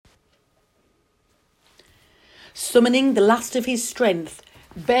Summoning the last of his strength,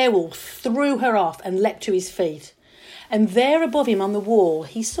 Beowulf threw her off and leapt to his feet. And there above him on the wall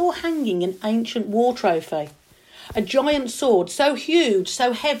he saw hanging an ancient war trophy, a giant sword so huge,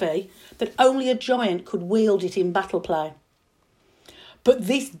 so heavy, that only a giant could wield it in battle play. But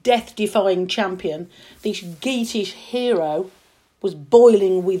this death-defying champion, this Geatish hero, was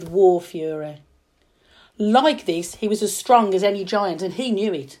boiling with war fury. Like this, he was as strong as any giant, and he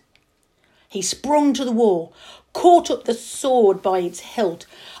knew it. He sprung to the wall, caught up the sword by its hilt,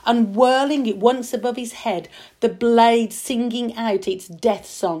 and whirling it once above his head, the blade singing out its death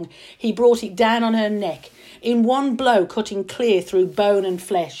song, he brought it down on her neck, in one blow cutting clear through bone and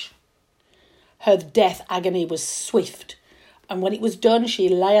flesh. Her death agony was swift, and when it was done she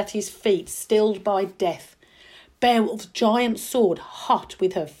lay at his feet, stilled by death, Beowulf's giant sword hot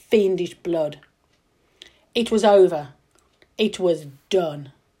with her fiendish blood. It was over. It was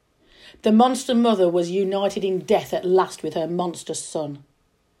done. The monster mother was united in death at last with her monster son.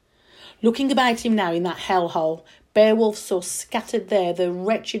 Looking about him now in that hellhole, Beowulf saw scattered there the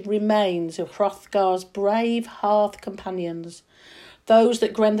wretched remains of Hrothgar's brave hearth companions, those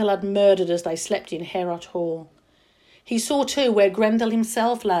that Grendel had murdered as they slept in Heorot Hall. He saw too where Grendel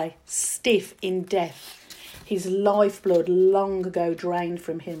himself lay, stiff in death, his lifeblood long ago drained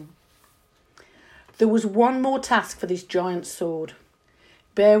from him. There was one more task for this giant sword.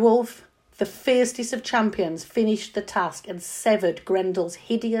 Beowulf, the fiercest of champions, finished the task and severed Grendel's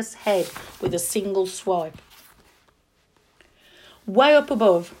hideous head with a single swipe. Way up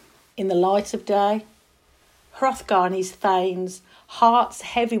above, in the light of day, Hrothgar and his thanes, hearts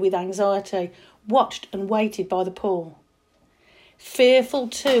heavy with anxiety, watched and waited by the pool. Fearful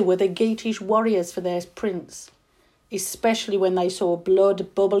too were the Geatish warriors for their prince, especially when they saw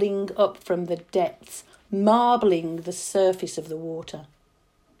blood bubbling up from the depths, marbling the surface of the water.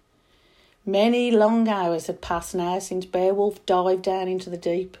 Many long hours had passed now since Beowulf dived down into the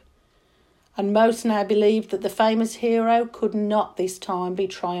deep, and most now believed that the famous hero could not this time be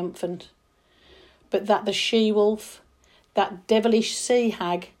triumphant, but that the she-wolf, that devilish sea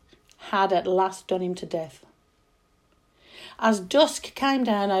hag, had at last done him to death. As dusk came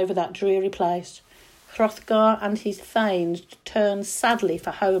down over that dreary place, Hrothgar and his thanes turned sadly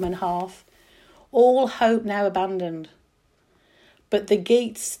for home and hearth, all hope now abandoned. But the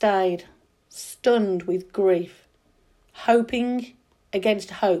Geats stayed, stunned with grief, hoping against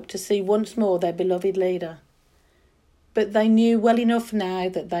hope to see once more their beloved leader. But they knew well enough now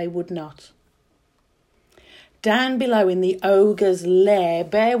that they would not. Down below in the ogre's lair,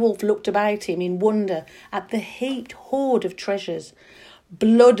 Beowulf looked about him in wonder at the heaped hoard of treasures,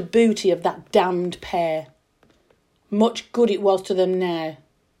 blood booty of that damned pair. Much good it was to them now.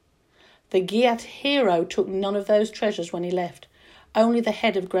 The Geat hero took none of those treasures when he left, only the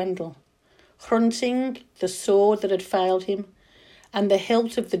head of Grendel, Hrunting, the sword that had failed him, and the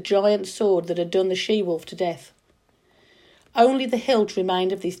hilt of the giant sword that had done the she-wolf to death. Only the hilt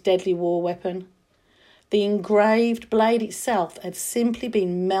remained of this deadly war weapon. The engraved blade itself had simply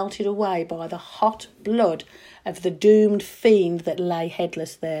been melted away by the hot blood of the doomed fiend that lay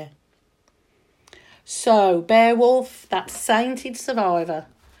headless there. So Beowulf, that sainted survivor,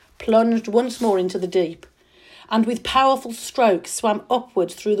 plunged once more into the deep, and with powerful strokes swam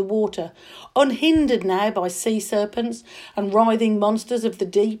upwards through the water, unhindered now by sea serpents and writhing monsters of the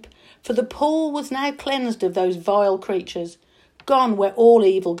deep, for the pool was now cleansed of those vile creatures, gone where all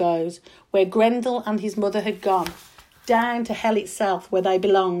evil goes, where Grendel and his mother had gone, down to hell itself where they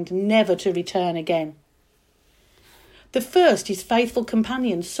belonged, never to return again. The first his faithful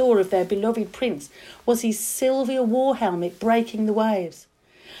companions saw of their beloved prince was his silver war helmet breaking the waves.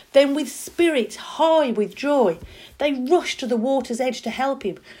 Then with spirits high with joy, they rushed to the water's edge to help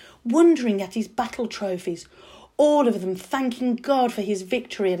him, wondering at his battle trophies, all of them thanking God for his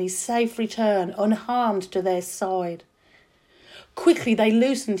victory and his safe return, unharmed to their side. Quickly they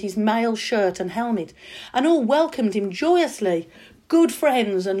loosened his mail shirt and helmet, and all welcomed him joyously, good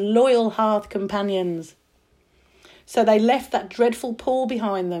friends and loyal hearth companions. So they left that dreadful pool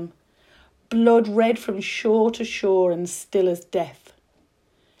behind them, blood red from shore to shore and still as death.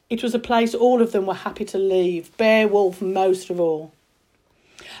 It was a place all of them were happy to leave, Beowulf most of all.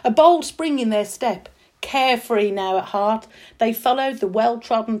 A bold spring in their step, carefree now at heart, they followed the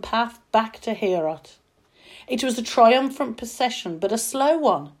well-trodden path back to Heorot. It was a triumphant procession, but a slow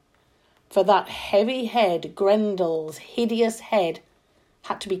one, for that heavy head, Grendel's hideous head,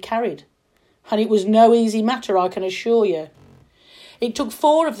 had to be carried, and it was no easy matter, I can assure you. It took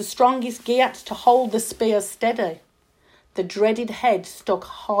 4 of the strongest Geats to hold the spear steady. The dreaded head stuck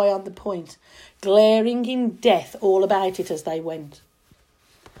high on the point, glaring in death all about it as they went.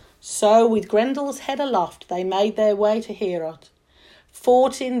 So, with Grendel's head aloft, they made their way to Heorot,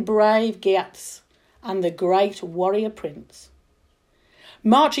 fought in brave Geats and the great warrior prince.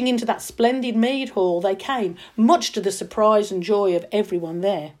 Marching into that splendid mead hall they came, much to the surprise and joy of everyone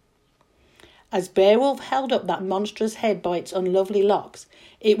there. As Beowulf held up that monstrous head by its unlovely locks,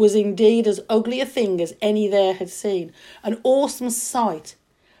 it was indeed as ugly a thing as any there had seen, an awesome sight,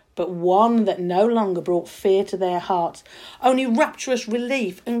 but one that no longer brought fear to their hearts, only rapturous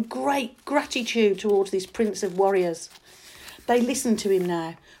relief and great gratitude towards this prince of warriors. They listened to him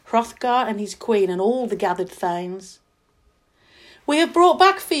now, Hrothgar and his queen and all the gathered thanes. We have brought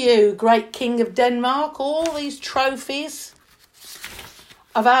back for you, great King of Denmark, all these trophies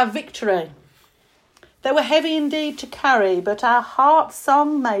of our victory. They were heavy indeed to carry, but our heart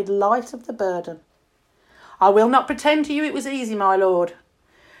song made light of the burden. I will not pretend to you it was easy, my lord.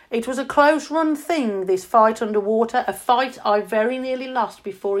 It was a close-run thing, this fight under water, a fight I very nearly lost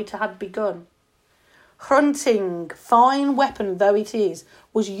before it had begun. Hunting, fine weapon though it is,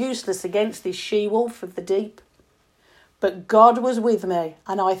 was useless against this she-wolf of the deep. But God was with me,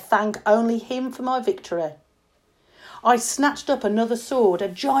 and I thank only him for my victory. I snatched up another sword, a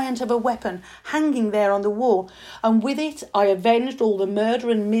giant of a weapon, hanging there on the wall, and with it I avenged all the murder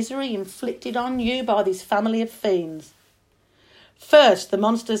and misery inflicted on you by this family of fiends. First, the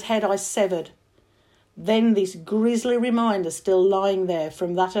monster's head I severed. Then this grisly reminder still lying there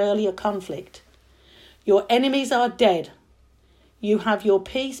from that earlier conflict. Your enemies are dead. You have your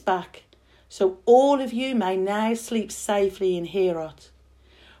peace back, so all of you may now sleep safely in Heorot.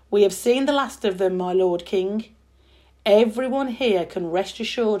 We have seen the last of them, my Lord King. Everyone here can rest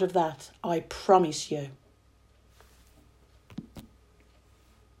assured of that, I promise you.